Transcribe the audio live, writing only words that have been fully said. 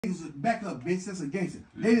Back up, bitch. That's a gangster.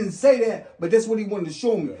 They didn't say that, but that's what he wanted to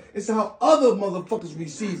show me. It's how other motherfuckers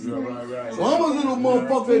receive it. Right. So I'm a little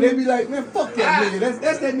motherfucker, and they be like, man, fuck that nigga.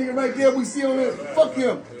 That's that nigga right there we see on there. Fuck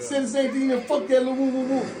him. Say the same thing, then fuck that little woo.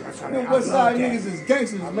 Them West Side niggas is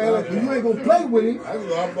gangsters, man. Like, you ain't gonna play with him.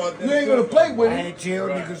 You ain't gonna play with him. I ain't tell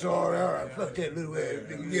niggas all that. Fuck that little ass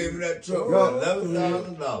nigga. You gave me that truck for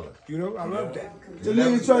 $11,000. You know, I love that. The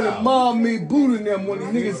niggas trying to mob me, booting them when the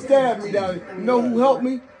niggas stabbed me down there. You know who helped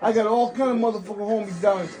me? I got all kind of motherfucking homies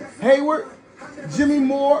down there. Hayward, Jimmy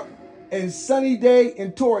Moore, and Sunny Day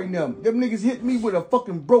and Tory and them. Them niggas hit me with a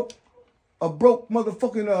fucking broke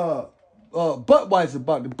motherfucking Budweiser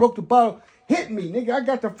bottle. Broke the bottle, hit me, nigga. I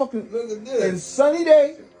got the fucking and Sunny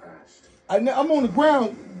Day. I'm on the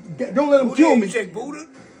ground. Don't let them kill me. You say Buddha?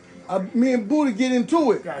 Me and Buddha get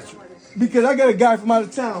into it. Gotcha. Because I got a guy from out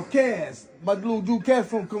of town, Cass. My little dude Cass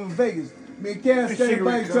from Vegas. Me and Cass standing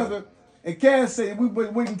by each other. And Cass said we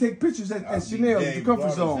waiting to take pictures at Chanel's, the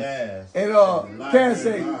comfort zone. And Cass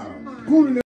said, Buddha